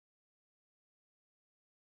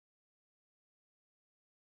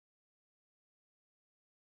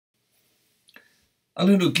A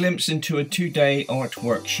little glimpse into a 2-day art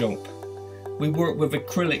workshop. We work with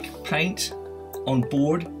acrylic paint on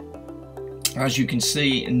board, as you can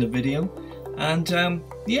see in the video, and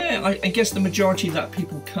yeah, I guess the majority that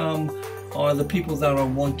people come are the people that are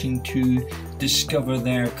wanting to discover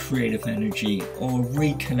their creative energy or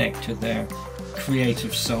reconnect to their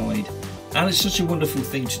creative side, and it's such a wonderful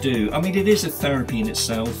thing to do. I mean, it is a therapy in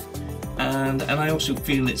itself, and I also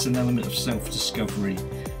feel it's an element of self-discovery.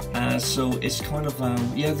 So it's kind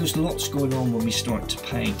of, yeah, there's lots going on when we start to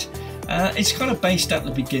paint. It's kind of based at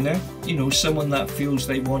the beginner, you know, someone that feels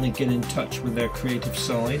they want to get in touch with their creative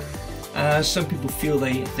side. Some people feel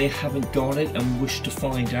they haven't got it and wish to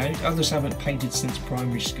find out. Others haven't painted since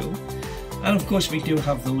primary school. And of course we do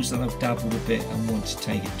have those that have dabbled a bit and want to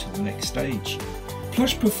take it to the next stage.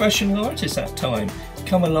 Plus professional artists at times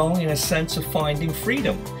come along in a sense of finding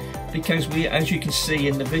freedom. Because we, as you can see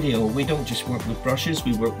in the video, we don't just work with brushes,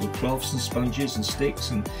 we work with cloths and sponges and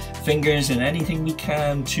sticks and fingers and anything we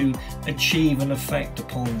can to achieve an effect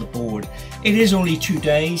upon the board. It is only 2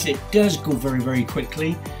 days, it does go very, very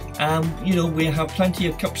quickly. You know, we have plenty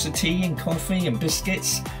of cups of tea and coffee and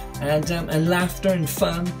biscuits and laughter and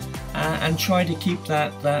fun, and try to keep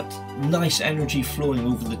that nice energy flowing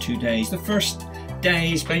over the 2 days. The first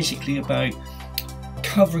day is basically about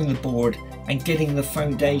covering the board and getting the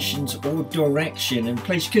foundations or direction in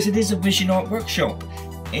place, because it is a vision art workshop.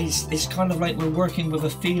 It's kind of like we're working with a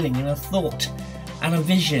feeling and a thought and a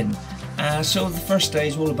vision. So the first day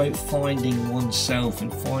is all about finding oneself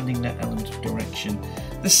and finding that element of direction.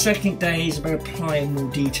 The second day is about applying more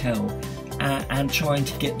detail and trying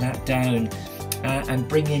to get that down and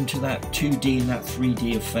bring into that 2D and that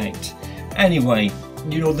 3D effect. Anyway,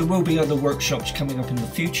 you know, there will be other workshops coming up in the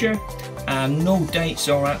future. No dates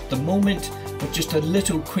are at the moment, but just a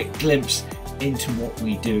little quick glimpse into what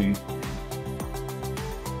we do.